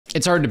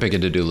It's hard to pick a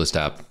to-do list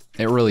app.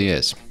 It really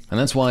is. And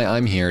that's why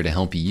I'm here to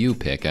help you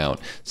pick out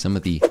some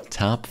of the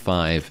top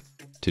 5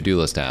 to-do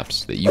list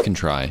apps that you can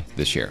try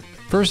this year.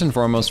 First and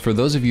foremost, for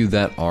those of you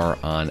that are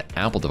on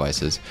Apple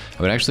devices,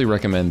 I would actually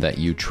recommend that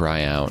you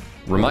try out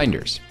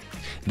Reminders.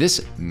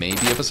 This may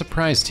be of a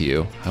surprise to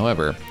you.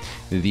 However,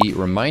 the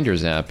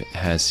Reminders app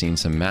has seen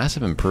some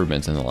massive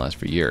improvements in the last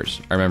few years.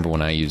 I remember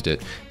when I used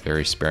it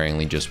very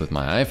sparingly just with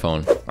my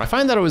iPhone. I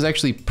find that it was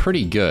actually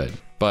pretty good,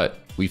 but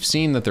we've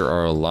seen that there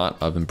are a lot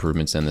of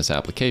improvements in this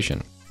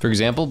application. For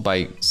example,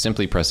 by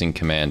simply pressing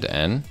Command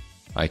N,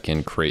 I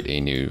can create a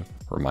new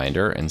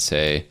reminder and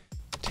say,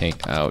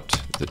 take out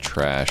the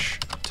trash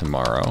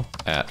tomorrow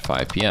at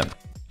 5 p.m.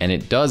 And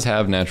it does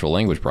have natural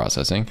language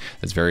processing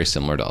that's very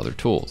similar to other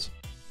tools.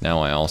 Now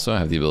I also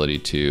have the ability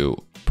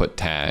to put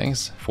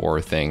tags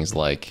for things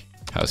like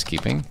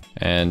housekeeping.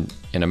 And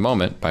in a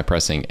moment, by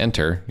pressing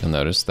Enter, you'll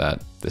notice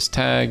that this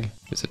tag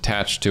is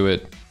attached to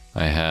it.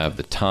 I have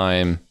the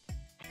time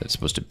that it's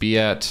supposed to be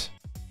at,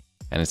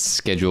 and it's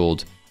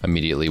scheduled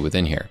immediately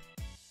within here.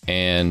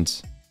 And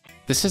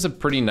this is a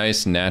pretty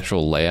nice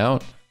natural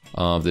layout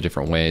of the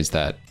different ways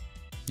that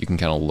you can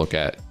kind of look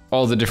at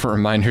all the different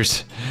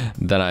reminders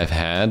that I've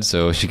had.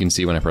 So as you can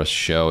see, when I press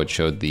show, it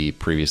showed the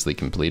previously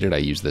completed. I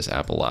used this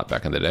app a lot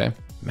back in the day.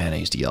 Man, I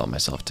used to yell at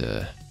myself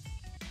to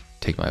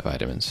take my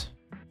vitamins.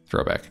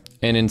 Throwback.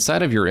 And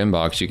inside of your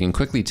inbox, you can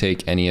quickly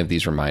take any of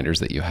these reminders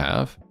that you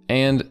have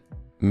and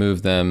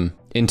move them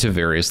into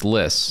various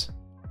lists.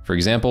 For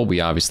example,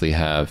 we obviously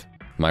have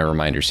my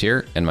reminders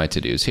here and my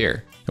to-dos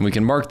here. And we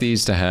can mark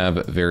these to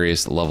have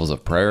various levels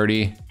of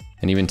priority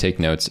and even take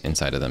notes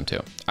inside of them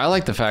too. I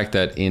like the fact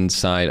that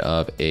inside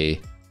of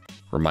a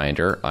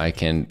reminder, I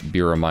can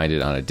be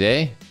reminded on a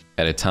day,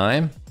 at a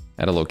time,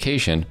 at a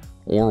location,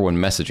 or when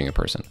messaging a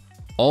person.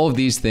 All of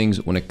these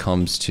things, when it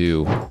comes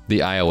to the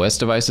iOS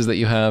devices that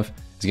you have,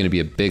 is gonna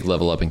be a big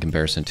level up in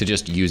comparison to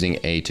just using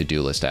a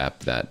to-do list app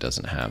that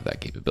doesn't have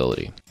that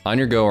capability. On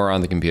your go or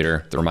on the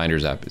computer, the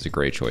Reminders app is a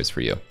great choice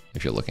for you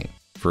if you're looking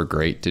for a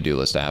great to-do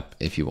list app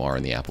if you are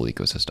in the Apple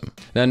ecosystem.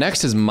 Now,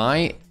 next is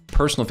my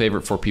personal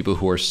favorite for people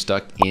who are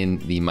stuck in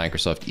the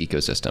Microsoft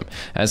ecosystem.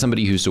 As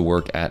somebody who used to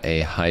work at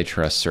a high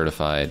trust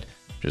certified,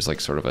 just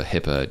like sort of a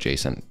HIPAA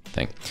adjacent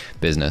thing,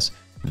 business,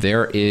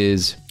 there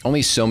is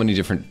only so many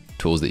different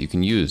tools that you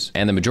can use.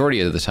 And the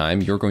majority of the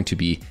time, you're going to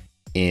be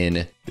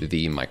in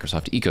the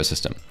Microsoft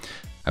ecosystem.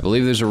 I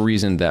believe there's a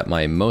reason that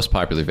my most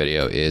popular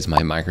video is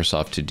my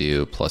Microsoft To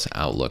Do plus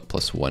Outlook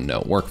plus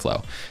OneNote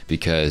workflow,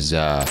 because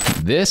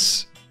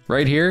this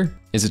right here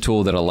is a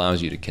tool that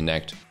allows you to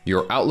connect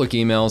your Outlook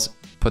emails,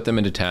 put them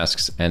into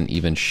tasks, and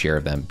even share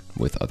them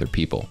with other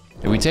people.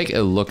 If we take a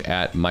look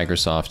at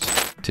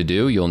Microsoft To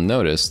Do, you'll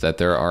notice that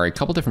there are a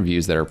couple different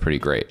views that are pretty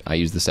great. I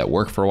used this at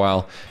work for a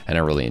while and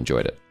I really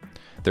enjoyed it.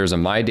 There's a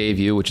My Day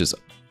view, which is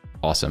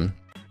awesome.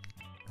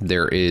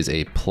 There is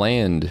a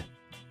planned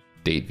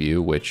date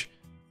view, which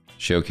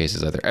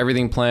showcases either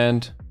everything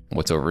planned,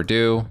 what's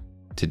overdue,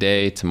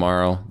 today,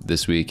 tomorrow,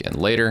 this week, and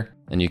later.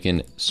 And you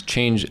can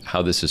change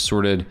how this is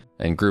sorted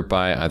and group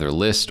by either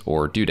list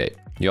or due date.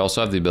 You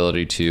also have the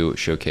ability to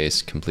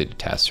showcase completed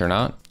tasks or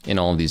not in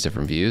all of these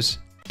different views.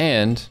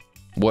 And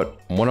what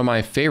one of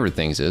my favorite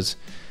things is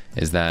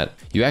that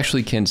you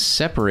actually can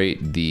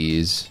separate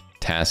these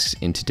tasks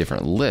into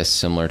different lists,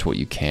 similar to what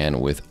you can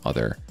with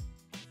other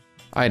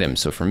items.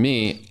 So for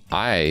me,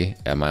 I,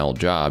 at my old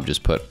job,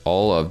 just put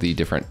all of the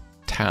different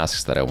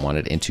tasks that I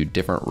wanted into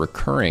different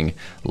recurring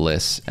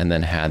lists and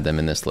then had them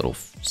in this little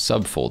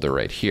subfolder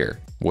right here,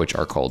 which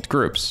are called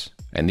groups.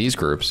 And these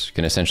groups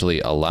can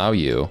essentially allow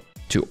you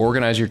to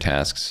organize your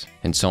tasks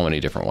in so many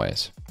different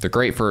ways. They're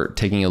great for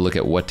taking a look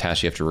at what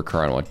tasks you have to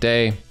recur on what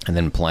day, and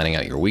then planning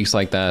out your weeks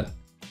like that.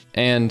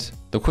 And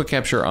the quick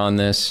capture on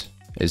this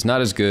is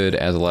not as good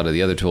as a lot of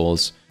the other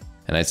tools.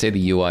 And I'd say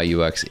the UI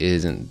UX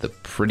isn't the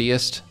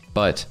prettiest,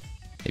 but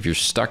if you're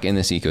stuck in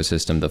this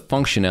ecosystem, the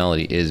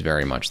functionality is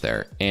very much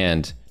there.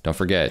 And don't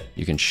forget,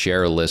 you can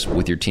share a list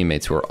with your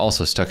teammates who are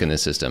also stuck in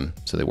this system,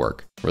 so they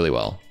work really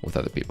well with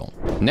other people.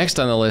 Next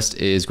on the list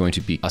is going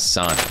to be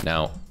Asana.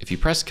 Now, if you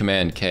press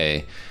Command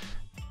K,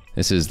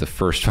 this is the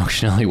first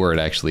functionality where it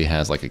actually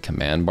has like a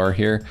command bar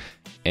here.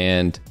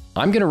 And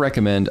I'm gonna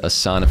recommend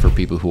Asana for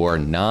people who are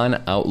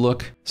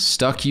non-Outlook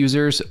stuck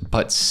users,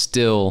 but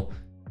still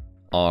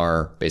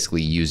are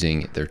basically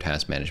using their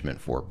task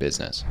management for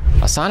business.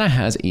 Asana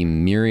has a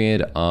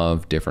myriad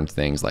of different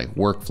things like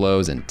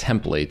workflows and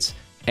templates,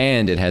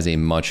 and it has a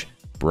much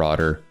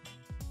broader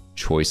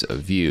choice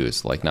of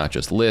views, like not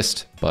just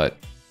list, but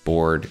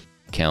board,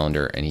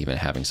 calendar, and even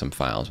having some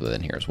files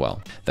within here as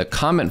well. The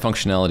comment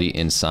functionality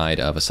inside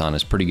of Asana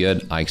is pretty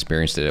good. I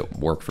experienced it at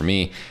work for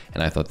me,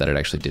 and I thought that it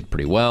actually did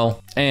pretty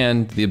well.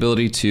 And the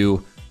ability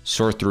to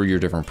sort through your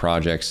different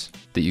projects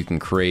that you can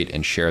create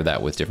and share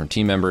that with different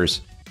team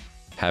members,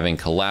 having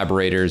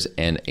collaborators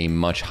and a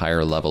much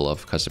higher level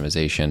of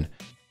customization,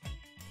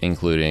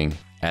 including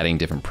adding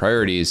different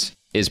priorities,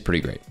 is pretty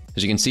great.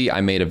 As you can see,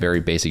 I made a very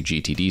basic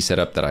GTD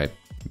setup that I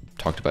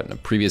talked about in a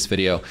previous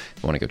video.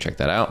 If you want to go check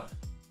that out.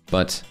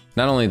 But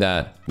not only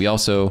that, we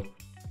also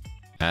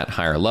at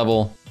higher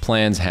level,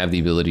 plans have the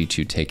ability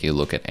to take a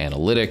look at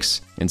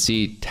analytics and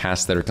see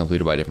tasks that are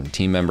completed by different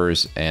team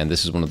members. And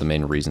this is one of the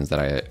main reasons that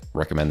I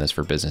recommend this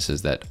for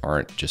businesses that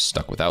aren't just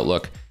stuck with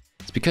Outlook.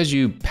 It's because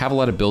you have a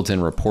lot of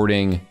built-in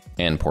reporting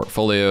and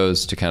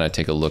portfolios to kind of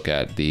take a look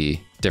at the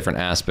different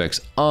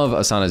aspects of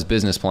Asana's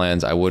business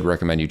plans. I would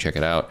recommend you check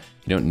it out.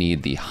 You don't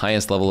need the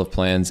highest level of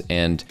plans,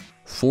 and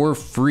for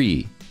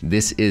free,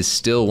 this is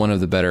still one of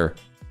the better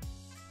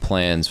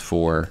plans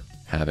for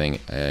having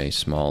a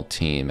small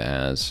team,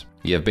 as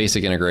you have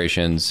basic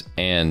integrations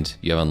and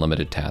you have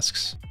unlimited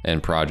tasks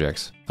and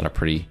projects on a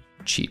pretty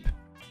cheap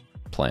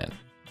plan.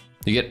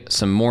 You get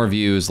some more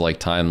views like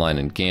timeline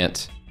and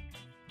Gantt,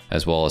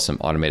 as well as some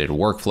automated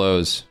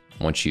workflows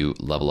once you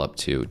level up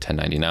to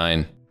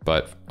 1099.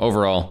 But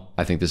overall,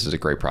 I think this is a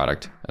great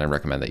product and I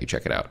recommend that you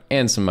check it out,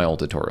 and some of my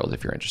old tutorials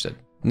if you're interested.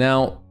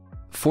 Now,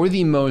 for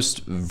the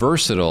most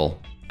versatile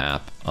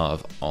app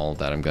of all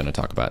that I'm going to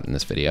talk about in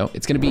this video,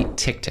 it's going to be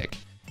TickTick.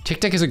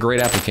 TickTick is a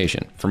great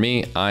application. For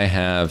me, I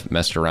have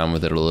messed around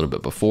with it a little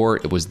bit before.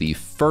 It was the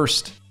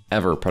first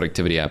ever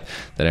productivity app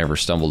that I ever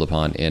stumbled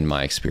upon in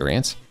my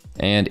experience.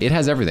 And it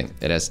has everything.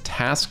 It has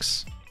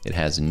tasks, it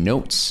has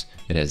notes,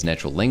 it has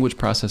natural language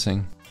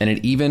processing, and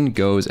it even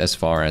goes as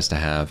far as to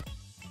have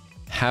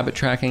habit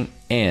tracking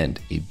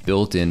and a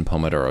built-in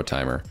Pomodoro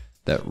timer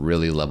that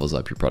really levels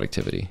up your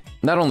productivity.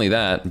 Not only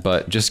that,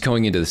 but just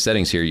going into the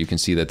settings here, you can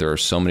see that there are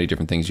so many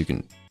different things you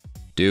can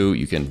do.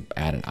 You can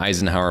add an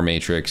Eisenhower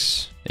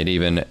matrix. It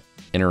even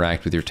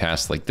interact with your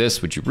tasks like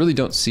this, which you really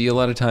don't see a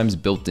lot of times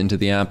built into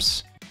the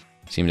apps.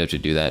 You seem to have to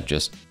do that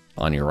just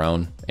on your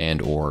own,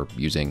 and or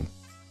using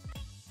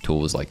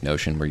tools like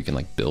Notion where you can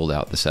like build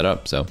out the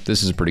setup. So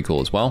this is pretty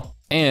cool as well.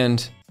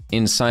 And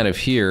inside of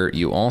here,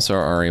 you also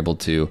are able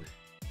to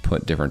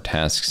put different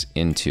tasks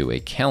into a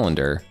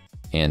calendar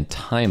and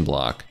time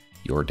block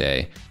your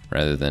day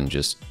rather than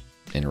just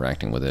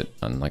interacting with it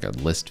on like a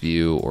list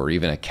view or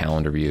even a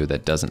calendar view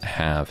that doesn't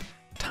have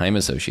time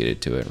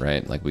associated to it,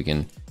 right? Like we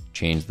can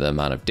change the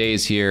amount of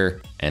days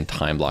here and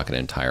time block an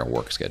entire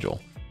work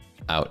schedule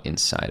out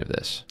inside of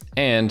this.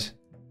 And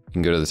you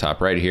can go to the top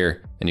right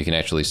here and you can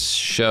actually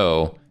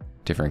show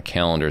different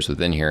calendars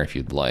within here if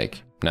you'd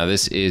like. Now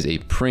this is a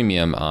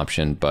premium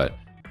option, but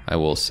I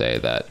will say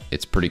that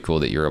it's pretty cool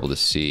that you're able to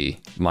see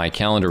my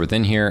calendar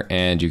within here,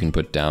 and you can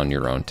put down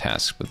your own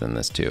tasks within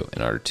this too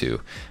in order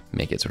to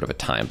make it sort of a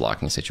time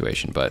blocking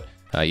situation. But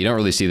you don't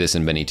really see this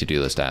in many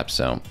to-do list apps,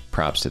 so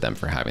props to them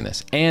for having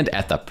this. And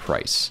at the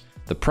price.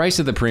 The price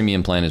of the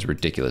premium plan is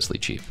ridiculously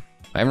cheap.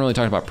 I haven't really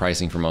talked about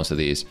pricing for most of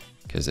these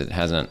because it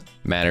hasn't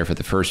mattered for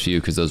the first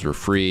few because those were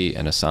free,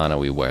 and Asana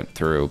we went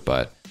through,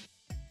 but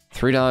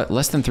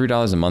less than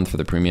 $3 a month for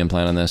the premium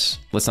plan on this.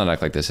 Let's not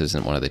act like this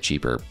isn't one of the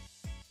cheaper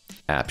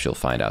apps you'll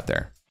find out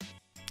there.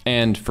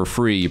 And for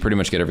free, you pretty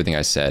much get everything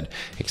I said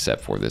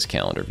except for this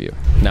calendar view.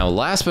 Now,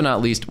 last but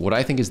not least, what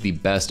I think is the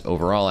best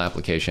overall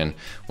application,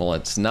 well,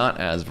 it's not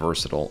as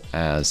versatile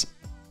as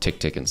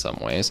TickTick in some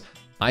ways.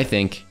 I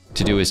think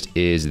Todoist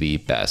is the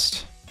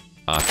best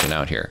option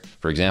out here.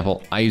 For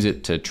example, I use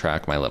it to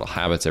track my little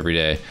habits every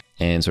day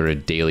and sort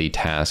of daily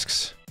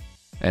tasks.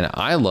 And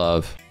I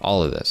love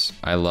all of this.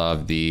 I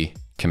love the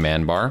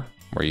command bar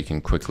where you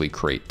can quickly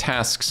create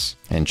tasks,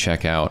 and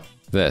check out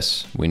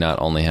this. We not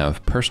only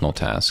have personal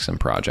tasks and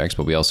projects,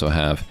 but we also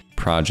have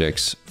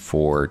projects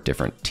for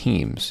different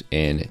teams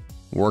in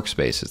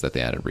workspaces that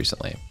they added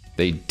recently.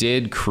 They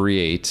did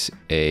create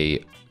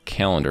a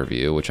calendar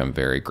view, which I'm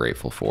very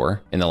grateful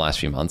for in the last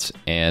few months.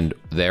 And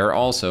there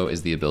also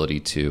is the ability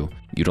to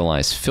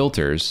utilize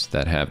filters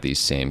that have the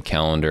same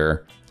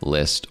calendar,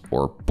 list,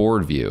 or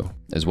board view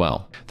as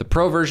well. The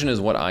pro version is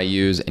what I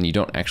use, and you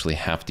don't actually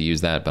have to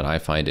use that, but I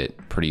find it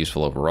pretty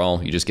useful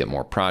overall. You just get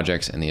more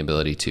projects and the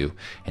ability to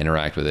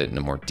interact with it in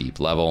a more deep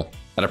level.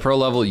 At a pro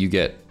level, you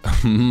get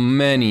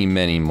many,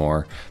 many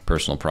more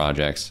personal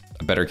projects,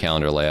 a better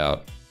calendar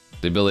layout,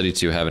 the ability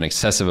to have an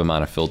excessive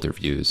amount of filter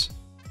views,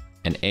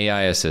 an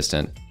AI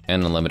assistant,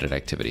 and unlimited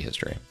activity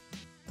history.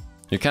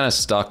 You're kind of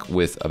stuck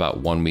with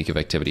about 1 week of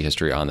activity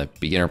history on the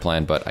beginner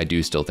plan, but I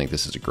do still think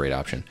this is a great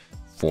option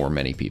for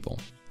many people.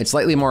 It's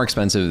slightly more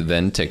expensive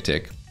than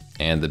TickTick,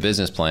 and the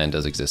business plan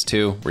does exist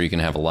too, where you can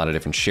have a lot of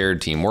different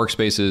shared team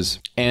workspaces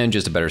and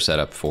just a better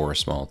setup for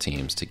small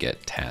teams to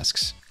get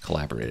tasks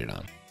collaborated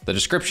on. The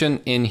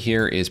description in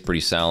here is pretty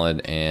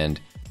solid,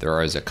 and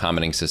there is a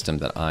commenting system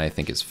that I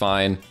think is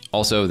fine.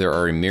 Also, there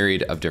are a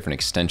myriad of different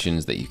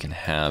extensions that you can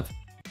have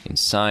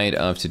inside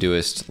of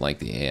Todoist, like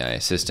the AI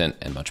assistant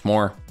and much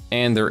more.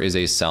 And there is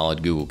a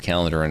solid Google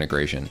Calendar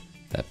integration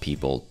that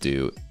people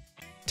do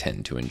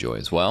tend to enjoy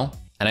as well.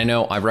 And I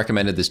know I've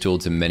recommended this tool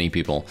to many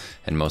people,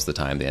 and most of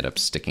the time they end up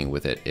sticking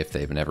with it if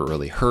they've never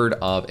really heard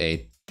of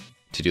a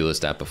to-do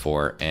list app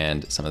before,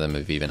 and some of them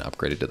have even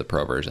upgraded to the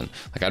pro version.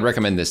 Like, I'd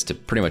recommend this to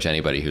pretty much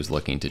anybody who's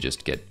looking to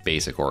just get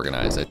basic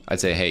organized. I'd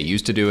say, hey,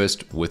 use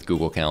Todoist with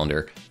Google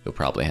Calendar. You'll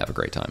probably have a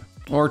great time.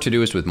 Or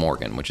Todoist with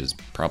Morgan, which is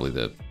probably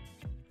the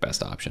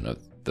best option of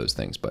those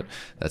things, but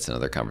that's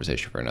another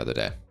conversation for another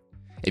day.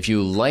 If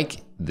you like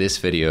this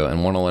video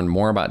and want to learn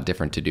more about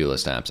different to-do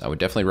list apps, I would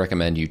definitely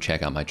recommend you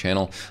check out my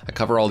channel. I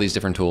cover all these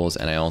different tools,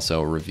 and I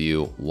also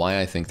review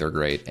why I think they're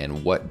great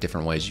and what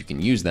different ways you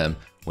can use them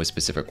with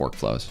specific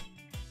workflows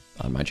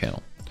on my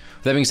channel.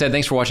 With that being said,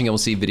 thanks for watching. I will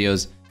see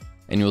videos,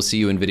 and we'll see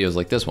you in videos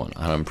like this one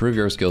on how to improve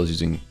your skills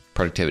using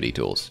productivity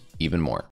tools even more.